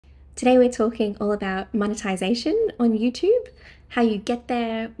Today we're talking all about monetization on YouTube, how you get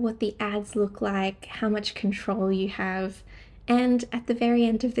there, what the ads look like, how much control you have, and at the very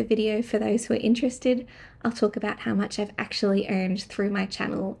end of the video, for those who are interested, I'll talk about how much I've actually earned through my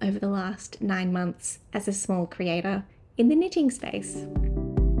channel over the last 9 months as a small creator in the knitting space.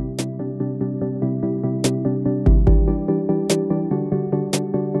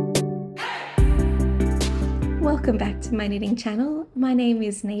 Welcome back to my knitting channel. My name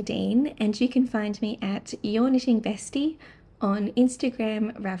is Nadine and you can find me at yourknittingbestie on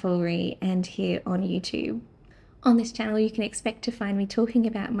Instagram, Ravelry and here on YouTube. On this channel you can expect to find me talking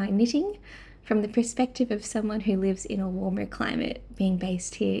about my knitting from the perspective of someone who lives in a warmer climate, being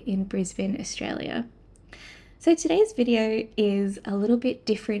based here in Brisbane, Australia. So today's video is a little bit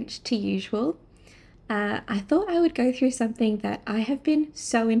different to usual. I thought I would go through something that I have been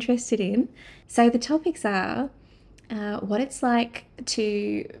so interested in. So the topics are what it's like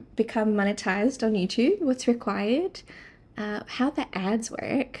to become monetized on YouTube, what's required, how the ads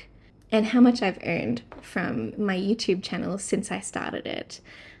work, and how much I've earned from my YouTube channel since I started it.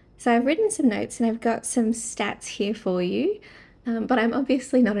 So I've written some notes and I've got some stats here for you, but I'm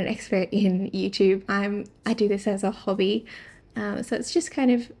obviously not an expert in YouTube. I do this as a hobby. So it's just kind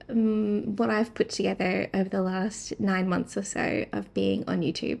of what I've put together over the last 9 months or so of being on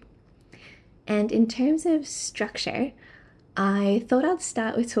YouTube. And in terms of structure, I thought I'd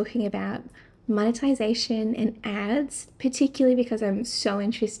start with talking about monetization and ads, particularly because I'm so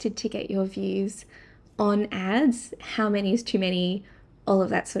interested to get your views on ads, how many is too many, all of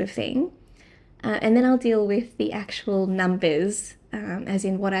that sort of thing. And then I'll deal with the actual numbers, as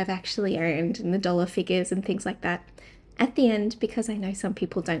in what I've actually earned and the dollar figures and things like that at the end, because I know some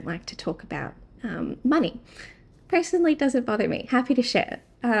people don't like to talk about money. Personally, doesn't bother me. Happy to share.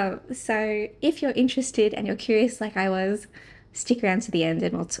 So if you're interested and you're curious like I was, stick around to the end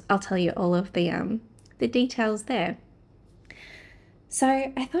and I'll tell you all of the details there. So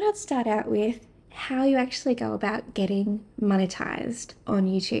I thought I'd start out with how you actually go about getting monetized on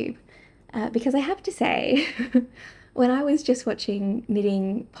YouTube. Because I have to say, when I was just watching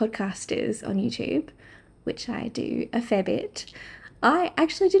knitting podcasters on YouTube, which I do a fair bit, I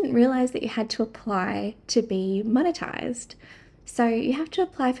actually didn't realize that you had to apply to be monetized. So you have to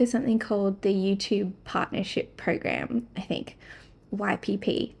apply for something called the YouTube Partnership Program, I think.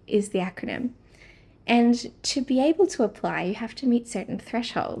 YPP is the acronym. And to be able to apply, you have to meet certain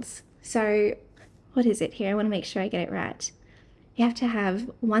thresholds. So what is it here? I want to make sure I get it right. You have to have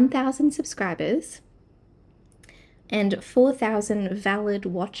 1,000 subscribers and 4,000 valid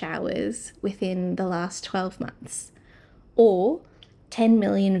watch hours within the last 12 months, or 10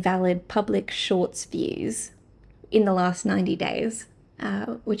 million valid public shorts views in the last 90 days,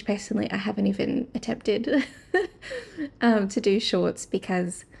 which personally I haven't even attempted to do shorts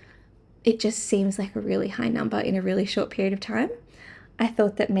because it just seems like a really high number in a really short period of time. I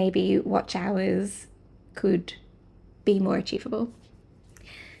thought that maybe watch hours could be more achievable.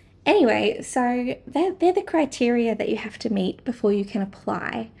 Anyway, so they're the criteria that you have to meet before you can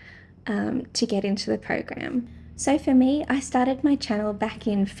apply to get into the program. So for me, I started my channel back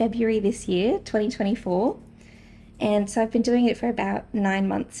in February this year, 2024. And so I've been doing it for about 9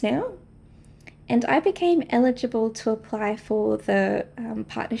 months now. And I became eligible to apply for the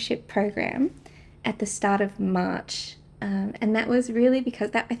partnership program at the start of March. And that was really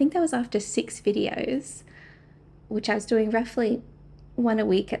because I think that was after 6 videos, which I was doing roughly 1 a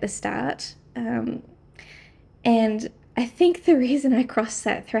week at the start. And I think the reason I crossed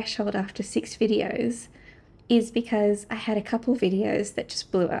that threshold after 6 videos is because I had a couple videos that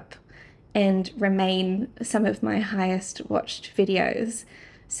just blew up and remain some of my highest watched videos.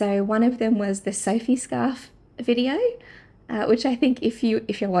 So one of them was the Sophie scarf video, which I think if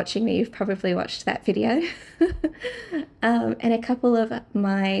you're watching me, you've probably watched that video. And a couple of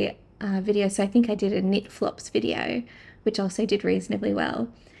my videos, so I think I did a knit flops video, which also did reasonably well.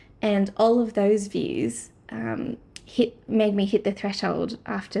 And all of those views made me hit the threshold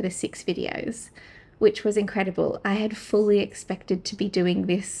after the 6 videos, which was incredible. I had fully expected to be doing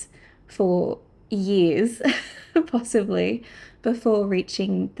this for years, possibly, before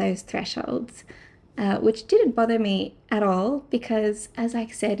reaching those thresholds, which didn't bother me at all because, as I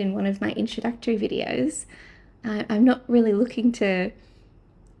said in one of my introductory videos, I'm not really looking to...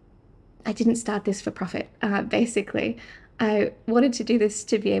 I didn't start this for profit, basically. I wanted to do this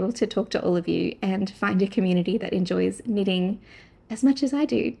to be able to talk to all of you and find a community that enjoys knitting as much as I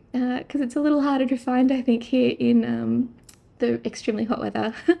do, because it's a little harder to find, I think, here in the extremely hot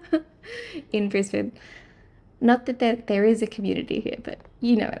weather in Brisbane. Not that there is a community here, but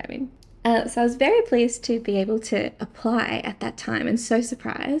you know what I mean. So I was very pleased to be able to apply at that time and so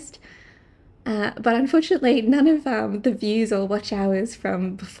surprised. But unfortunately, none of the views or watch hours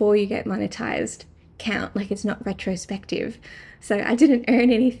from before you get monetized count. Like, it's not retrospective. So I didn't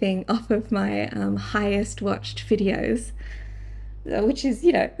earn anything off of my highest watched videos, which is,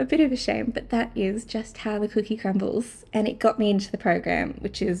 a bit of a shame. But that is just how the cookie crumbles. And it got me into the program,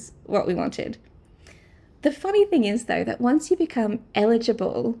 which is what we wanted. The funny thing is, though, that once you become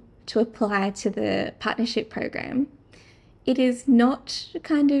eligible to apply to the partnership program, it is not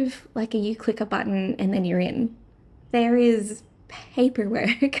kind of like you click a button and then you're in. There is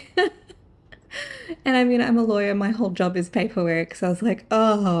paperwork. And I mean, I'm a lawyer, my whole job is paperwork. So I was like,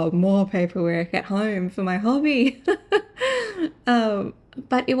 oh, more paperwork at home for my hobby.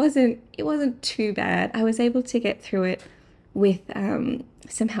 But it wasn't too bad. I was able to get through it with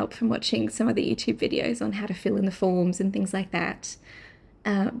some help from watching some of the YouTube videos on how to fill in the forms and things like that.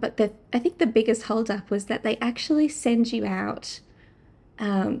 But I think the biggest holdup was that they actually send you out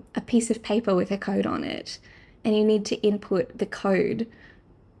a piece of paper with a code on it, and you need to input the code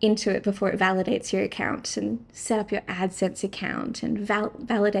into it before it validates your account and set up your AdSense account and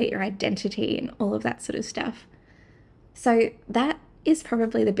validate your identity and all of that sort of stuff. So that is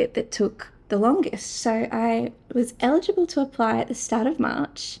probably the bit that took the longest. So I was eligible to apply at the start of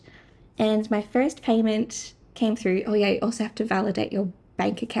March, and my first payment came through. Oh yeah, you also have to validate your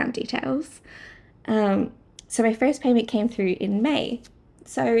bank account details. So my first payment came through in May.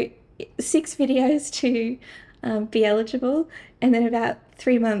 So 6 videos to be eligible, and then about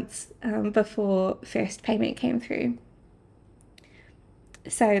 3 months before first payment came through.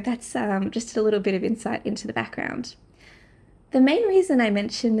 So that's just a little bit of insight into the background. The main reason I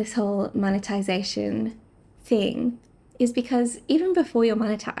mentioned this whole monetization thing is because even before you're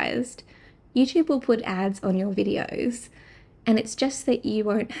monetized, YouTube will put ads on your videos, and it's just that you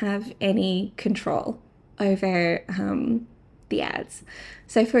won't have any control over the ads.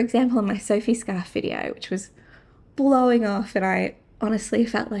 So for example, in my Sophie scarf video, which was blowing off, and I honestly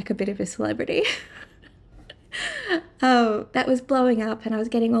felt like a bit of a celebrity. That was blowing up, and I was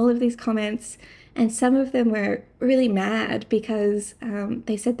getting all of these comments, and some of them were really mad because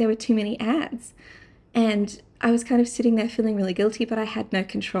they said there were too many ads. And I was kind of sitting there feeling really guilty, but I had no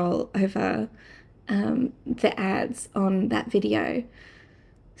control over the ads on that video.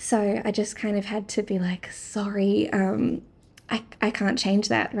 So I just kind of had to be like, sorry, I can't change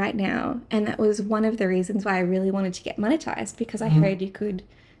that right now. And that was one of the reasons why I really wanted to get monetized, because I heard you could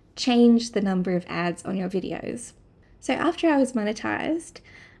change the number of ads on your videos. So after I was monetized,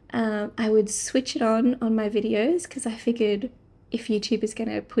 I would switch it on my videos, because I figured if YouTube is going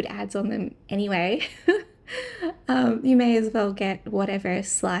to put ads on them anyway, you may as well get whatever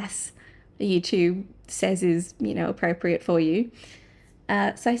slice YouTube says is, appropriate for you.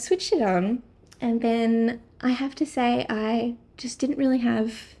 So I switched it on, and then I have to say I just didn't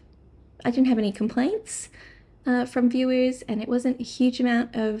have any complaints from viewers, and it wasn't a huge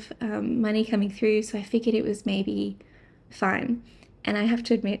amount of money coming through, so I figured it was maybe fine. And I have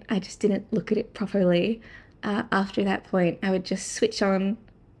to admit, I just didn't look at it properly. After that point, I would just switch on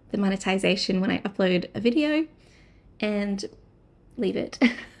the monetization when I upload a video and leave it.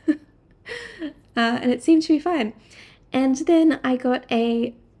 And it seemed to be fine. And then I got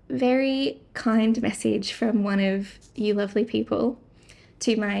a very kind message from one of you lovely people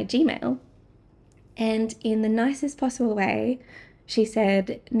to my Gmail. And in the nicest possible way, she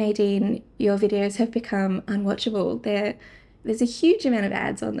said, Nadine, your videos have become unwatchable. There's a huge amount of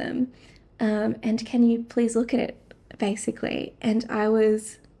ads on them. And can you please look at it, basically? And I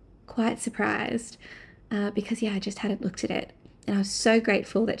was quite surprised because, I just hadn't looked at it. And I was so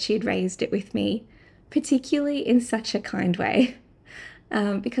grateful that she had raised it with me, particularly in such a kind way.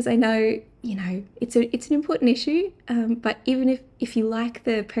 Because I know, it's an important issue, but even if you like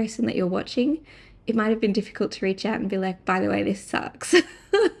the person that you're watching, it might have been difficult to reach out and be like, by the way, this sucks.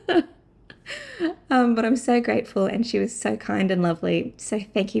 But I'm so grateful, and she was so kind and lovely. So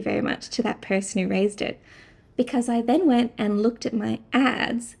thank you very much to that person who raised it. Because I then went and looked at my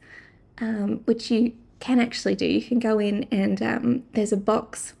ads, which you can actually do. You can go in and there's a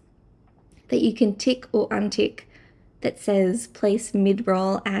box that you can tick or untick that says place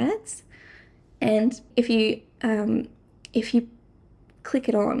mid-roll ads. And if you click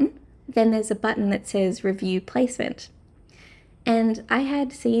it on, then there's a button that says review placement. And I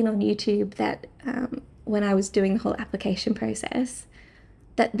had seen on YouTube that when I was doing the whole application process,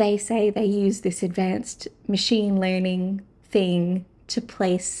 that they say they use this advanced machine learning thing to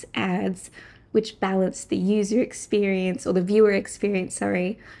place ads which balance the user experience, or the viewer experience,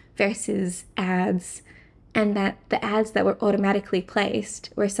 sorry, versus ads and that the ads that were automatically placed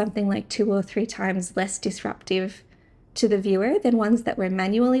were something like 2 or 3 times less disruptive to the viewer than ones that were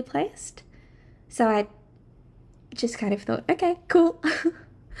manually placed. So I just kind of thought, okay, cool.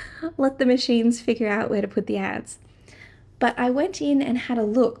 Let the machines figure out where to put the ads. But I went in and had a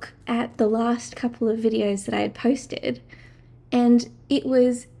look at the last couple of videos that I had posted, and it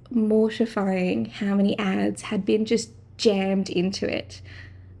was mortifying how many ads had been just jammed into it.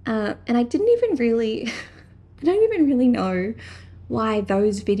 And I don't even really know why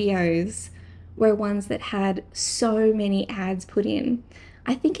those videos were ones that had so many ads put in.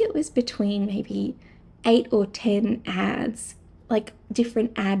 I think it was between maybe 8 or 10 ads, like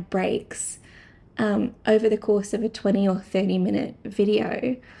different ad breaks, over the course of a 20 or 30-minute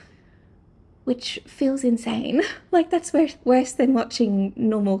video, which feels insane. Like, that's worse than watching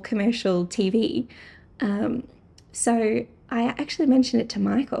normal commercial TV. So I actually mentioned it to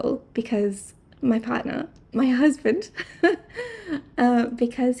Michael, because my partner, my husband,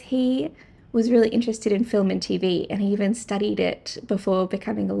 because he was really interested in film and TV, and he even studied it before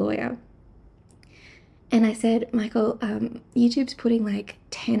becoming a lawyer. And I said, Michael, YouTube's putting like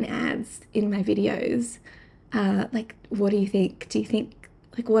 10 ads in my videos. Like, what do you think? Do you think,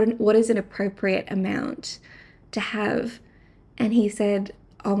 like, what is an appropriate amount to have? And he said,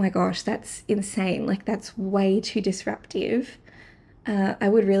 oh my gosh, that's insane. Like, that's way too disruptive. I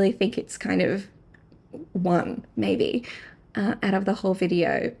would really think it's kind of one, maybe, out of the whole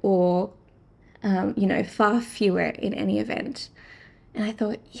video, or, far fewer in any event. And I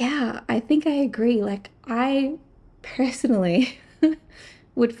thought, yeah, I think I agree. Like, I personally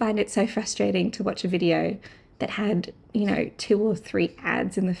would find it so frustrating to watch a video that had, 2 or 3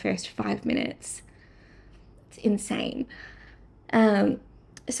 ads in the first 5 minutes. It's insane.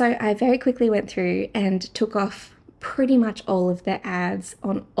 So I very quickly went through and took off pretty much all of the ads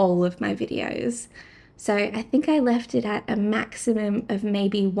on all of my videos. So I think I left it at a maximum of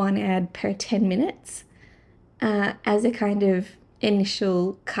maybe 1 ad per 10 minutes as a kind of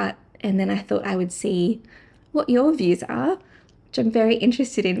initial cut, and then I thought I would see what your views are, which I'm very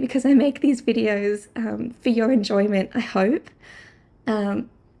interested in, because I make these videos for your enjoyment, I hope,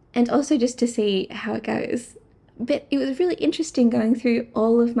 and also just to see how it goes. But it was really interesting going through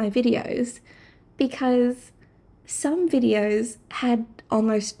all of my videos, because some videos had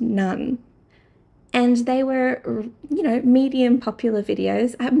almost none, and they were, medium popular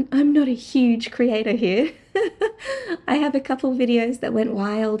videos. I'm not a huge creator here. I have a couple videos that went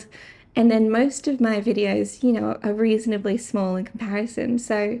wild, and then most of my videos, are reasonably small in comparison.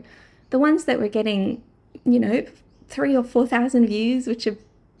 So the ones that were getting, 3,000 or 4,000 views, which are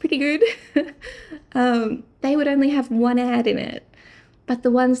pretty good, they would only have 1 ad in it. But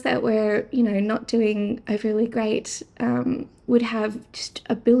the ones that were, not doing overly great, would have just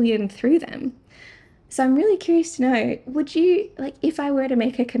a billion through them. So I'm really curious to know, would you, like, if I were to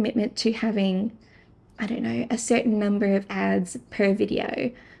make a commitment to having, I don't know, a certain number of ads per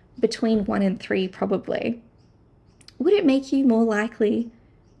video, between 1 and 3 probably, would it make you more likely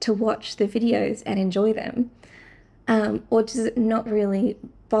to watch the videos and enjoy them? Or does it not really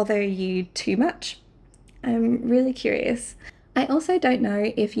bother you too much? I'm really curious. I also don't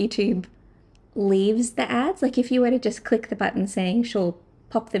know if YouTube leaves the ads. Like, if you were to just click the button saying, sure,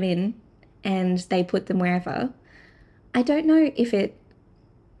 pop them in, and they put them wherever, I don't know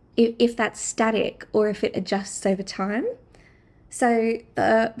if that's static or if it adjusts over time. So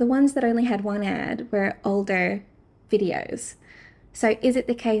the ones that only had 1 ad were older videos. So is it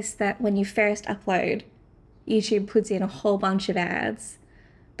the case that when you first upload, YouTube puts in a whole bunch of ads,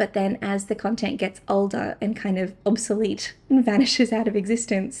 but then as the content gets older and kind of obsolete and vanishes out of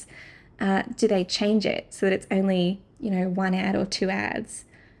existence, do they change it so that it's only, 1 ad or 2 ads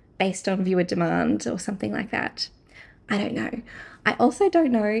based on viewer demand or something like that? I don't know. I also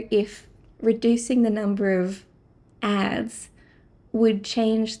don't know if reducing the number of ads would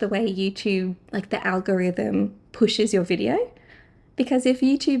change the way YouTube, like the algorithm, pushes your video. Because if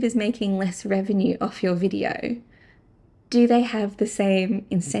YouTube is making less revenue off your video, do they have the same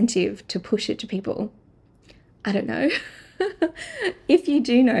incentive to push it to people? I don't know. If you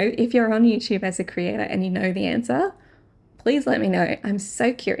do know, if you're on YouTube as a creator and you know the answer, please let me know. I'm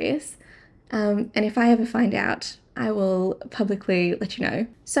so curious. And if I ever find out, I will publicly let you know.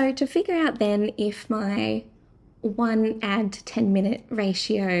 So to figure out then if my 1 ad to 10-minute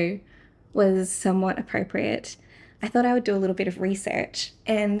ratio was somewhat appropriate, I thought I would do a little bit of research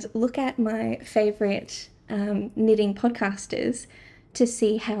and look at my favorite knitting podcasters to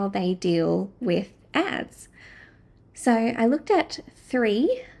see how they deal with ads. So I looked at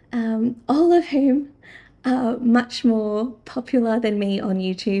 3, all of whom are much more popular than me on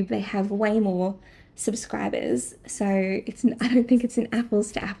YouTube. They have way more subscribers, so I don't think it's an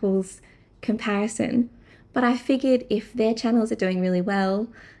apples to apples comparison. But I figured if their channels are doing really well,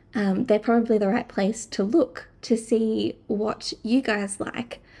 they're probably the right place to look to see what you guys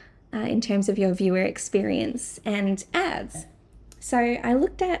like in terms of your viewer experience and ads. So I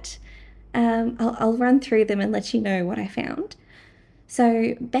looked at, I'll run through them and let you know what I found.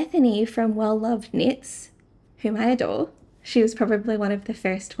 So Bethany from Well Loved Knits, whom I adore, she was probably one of the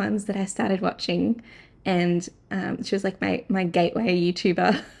first ones that I started watching, and she was like my gateway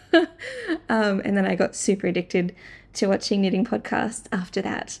YouTuber. And then I got super addicted to watching knitting podcasts after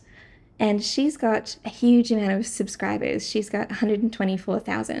that. And she's got a huge amount of subscribers. She's got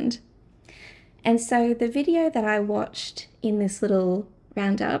 124,000. And so the video that I watched in this little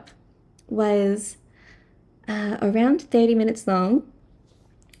roundup was around 30 minutes long.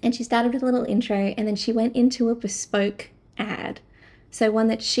 And she started with a little intro, and then she went into a bespoke ad. So one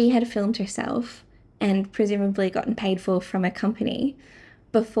that she had filmed herself and presumably gotten paid for from a company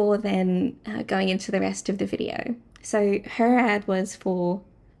before then going into the rest of the video. So her ad was for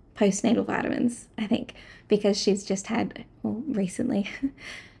postnatal vitamins, I think, because she's just had, well, recently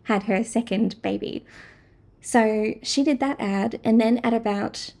had her second baby. So she did that ad, and then at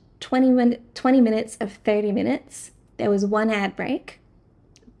about 20 minutes of 30 minutes, there was one ad break,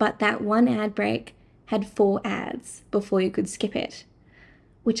 but that one ad break had 4 ads before you could skip it,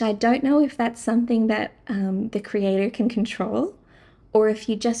 which I don't know if that's something that the creator can control, or if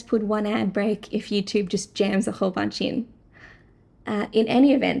you just put one ad break if YouTube just jams a whole bunch in. In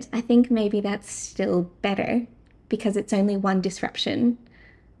any event, I think maybe that's still better because it's only one disruption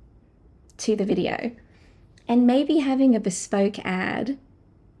to the video. And maybe having a bespoke ad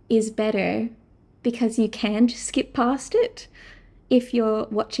is better because you can just skip past it. If you're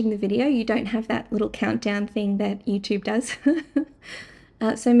watching the video, you don't have that little countdown thing that YouTube does.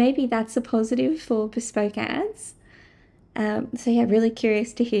 So maybe that's a positive for bespoke ads. So yeah, really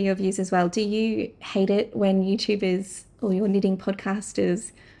curious to hear your views as well. Do you hate it when YouTubers or your knitting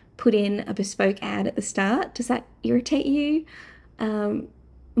podcasters put in a bespoke ad at the start? Does that irritate you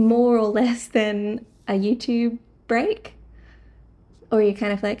more or less than a YouTube break? Or you're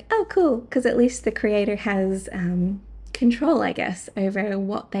kind of like, oh, cool, because at least the creator has control, I guess, over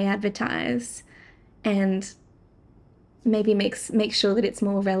what they advertise and maybe make sure that it's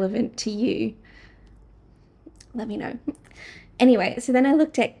more relevant to you. Let me know. Anyway, so then I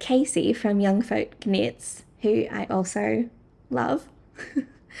looked at Casey from Youngfolk Knits, who I also love.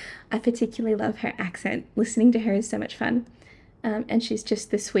 I particularly love her accent. Listening to her is so much fun. And she's just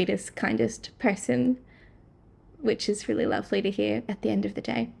the sweetest, kindest person, which is really lovely to hear at the end of the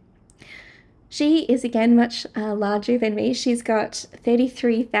day. She is, again, much larger than me. She's got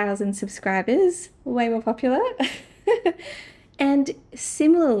 33,000 subscribers, way more popular. And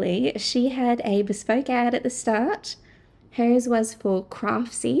similarly, she had a bespoke ad at the start. Hers was for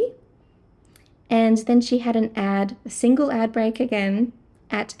Craftsy. And then she had an ad, a single ad break again,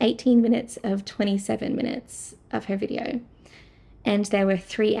 at 18 minutes of 27 minutes of her video. And there were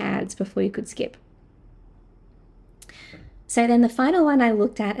 3 ads before you could skip. So then the final one I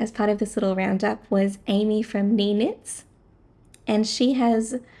looked at as part of this little roundup was Amy from Knee Knits. And she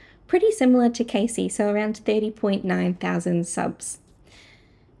has pretty similar to Casey, so around 30.9 thousand subs.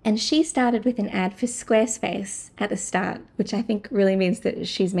 And she started with an ad for Squarespace at the start, which I think really means that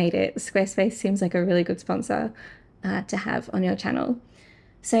she's made it. Squarespace seems like a really good sponsor to have on your channel.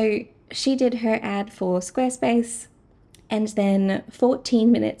 So she did her ad for Squarespace, and then 14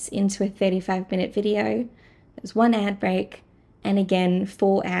 minutes into a 35-minute video, there was one ad break, and again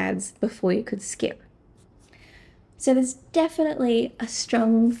 4 ads before you could skip. So there's definitely a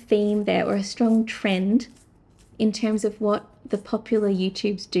strong theme there, or a strong trend in terms of what the popular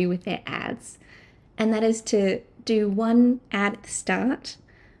YouTubes do with their ads. And that is to do one ad at the start,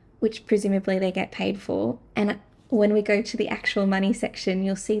 which presumably they get paid for. And when we go to the actual money section,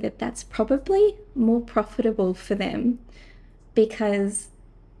 you'll see that that's probably more profitable for them because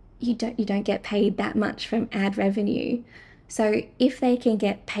you don't get paid that much from ad revenue. So if they can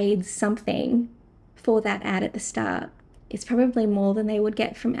get paid something for that ad at the start, it's probably more than they would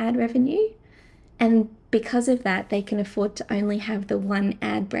get from ad revenue. And because of that, they can afford to only have the one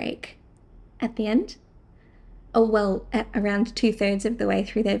ad break at the end. Oh, well, at around 2/3 of the way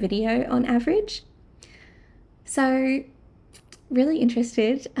through their video on average. So really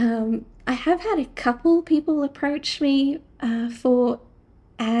interested. I have had a couple people approach me for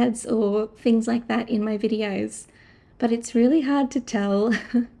ads or things like that in my videos, but it's really hard to tell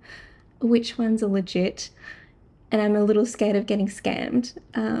which ones are legit, and I'm a little scared of getting scammed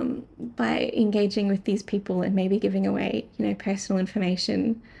by engaging with these people and maybe giving away, personal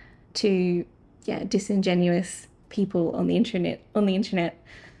information to disingenuous people on the internet.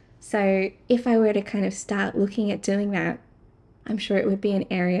 So if I were to kind of start looking at doing that, I'm sure it would be an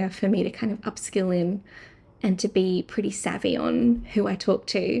area for me to kind of upskill in and to be pretty savvy on who I talk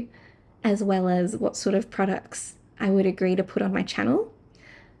to, as well as what sort of products I would agree to put on my channel.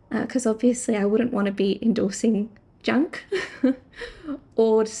 Because obviously I wouldn't want to be endorsing junk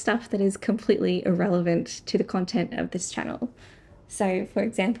or stuff that is completely irrelevant to the content of this channel. So for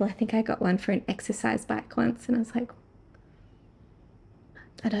example, I think I got one for an exercise bike once and I was like,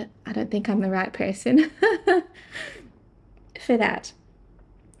 I don't think I'm the right person for that.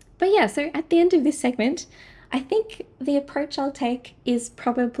 But yeah, so at the end of this segment, I think the approach I'll take is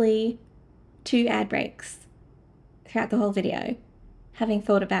probably 2 ad breaks throughout the whole video, having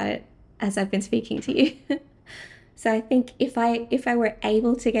thought about it as I've been speaking to you. So I think if I were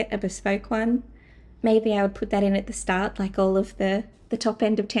able to get a bespoke one, maybe I would put that in at the start, like all of the top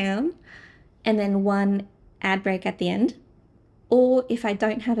end of town, and then 1 ad break at the end. Or if I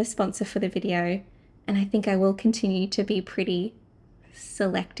don't have a sponsor for the video, and I think I will continue to be pretty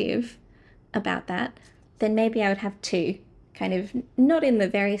selective about that, then maybe I would have 2, kind of not in the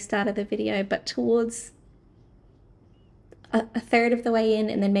very start of the video, but towards a third of the way in,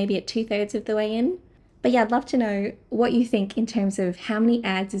 and then maybe at 2/3 of the way in. But yeah, I'd love to know what you think in terms of how many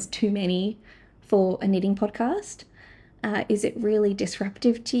ads is too many for a knitting podcast. Is it really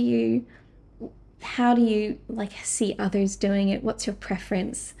disruptive to you? How do you see others doing it? What's your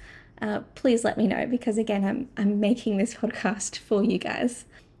preference? Please let me know, because again, I'm making this podcast for you guys.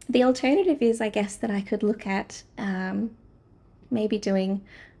 The alternative is, I guess, that I could look at maybe doing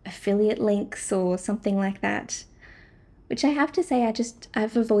affiliate links or something like that, which I have to say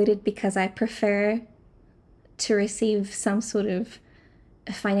I've avoided because I prefer to receive some sort of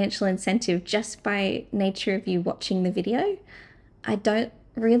a financial incentive just by nature of you watching the video. I don't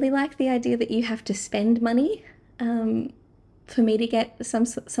really like the idea that you have to spend money for me to get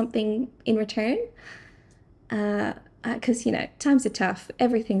something in return, because times are tough,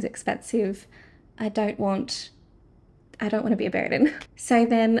 everything's expensive. I don't want to be a burden. So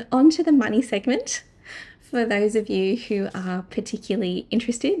then on to the money segment for those of you who are particularly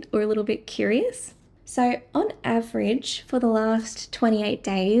interested or a little bit curious. So on average, for the last 28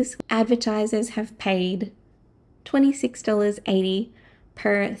 days, advertisers have paid $26.80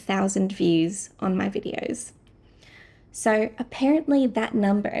 per 1,000 views on my videos. So apparently that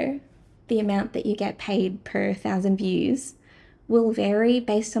number, the amount that you get paid per 1,000 views, will vary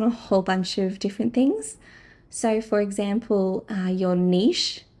based on a whole bunch of different things. So for example, your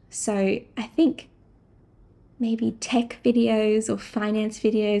niche. So I think maybe tech videos or finance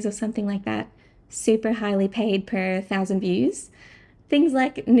videos or something like that, super highly paid per 1,000 views. Things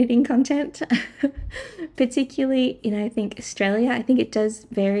like knitting content, particularly in, I think, Australia, I think it does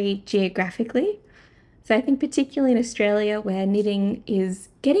vary geographically. So I think particularly in Australia, where knitting is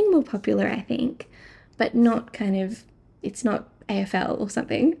getting more popular, I think, but not it's not AFL or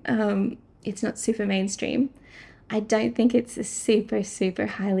something. It's not super mainstream. I don't think it's a super, super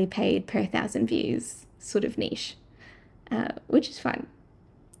highly paid per 1,000 views sort of niche, which is fun.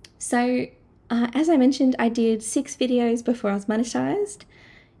 So as I mentioned, I did 6 videos before I was monetized,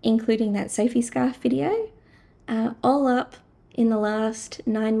 including that Sophie scarf video. All up, in the last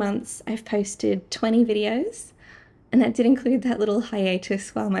 9 months, I've posted 20 videos, and that did include that little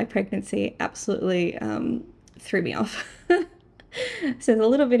hiatus while my pregnancy absolutely threw me off. So there's a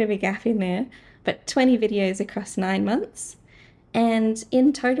little bit of a gap in there, but 20 videos across 9 months. And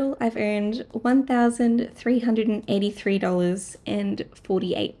in total, I've earned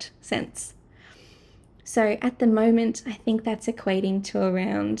 $1,383.48. So at the moment, I think that's equating to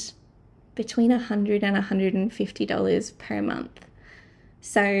around between $100 and $150 per month.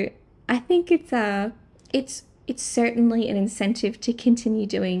 So I think it's certainly an incentive to continue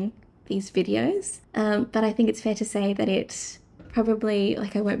doing these videos. But I think it's fair to say that it's probably,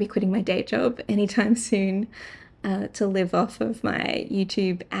 I won't be quitting my day job anytime soon to live off of my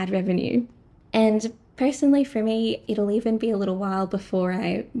YouTube ad revenue. And personally for me, it'll even be a little while before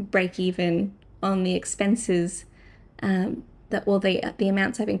I break even on the expenses the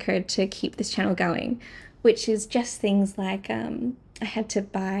amounts I've incurred to keep this channel going, which is just things like I had to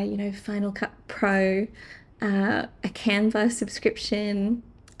buy, Final Cut Pro, a Canva subscription,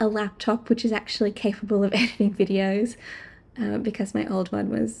 a laptop which is actually capable of editing videos, because my old one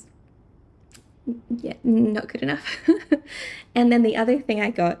was not good enough. And then the other thing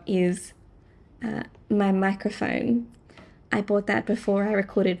I got is my microphone. I bought that before I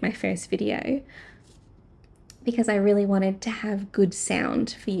recorded my first video because I really wanted to have good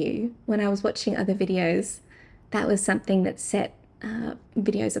sound for you. When I was watching other videos, that was something that set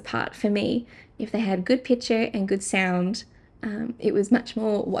videos apart for me. If they had good picture and good sound, it was much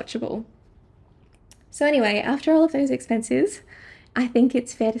more watchable. So anyway, after all of those expenses, I think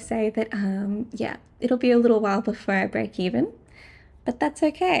it's fair to say that, yeah, it'll be a little while before I break even, but that's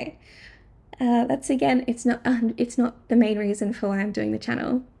okay. That's again, it's not the main reason for why I'm doing the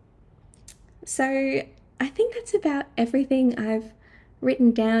channel. So I think that's about everything I've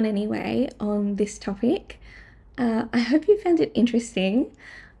written down anyway on this topic. I hope you found it interesting.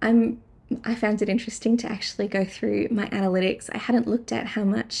 I found it interesting to actually go through my analytics. I hadn't looked at how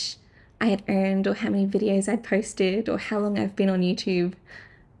much I had earned or how many videos I'd posted or how long I've been on YouTube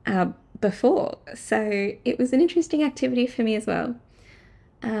before. So it was an interesting activity for me as well.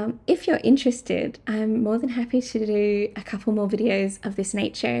 If you're interested, I'm more than happy to do a couple more videos of this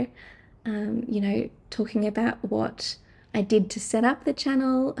nature, you know, talking about what I did to set up the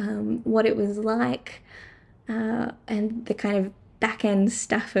channel, what it was like, and the kind of back-end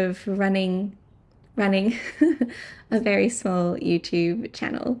stuff of running a very small YouTube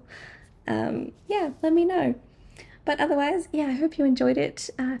channel. Yeah, let me know. But otherwise, yeah, I hope you enjoyed it.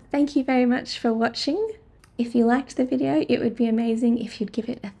 Thank you very much for watching. If you liked the video, it would be amazing if you'd give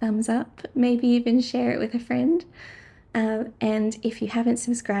it a thumbs up, maybe even share it with a friend. And if you haven't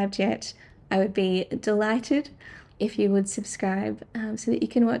subscribed yet, I would be delighted if you would subscribe so that you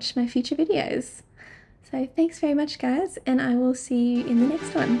can watch my future videos. So thanks very much, guys, and I will see you in the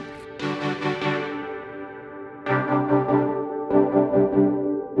next one.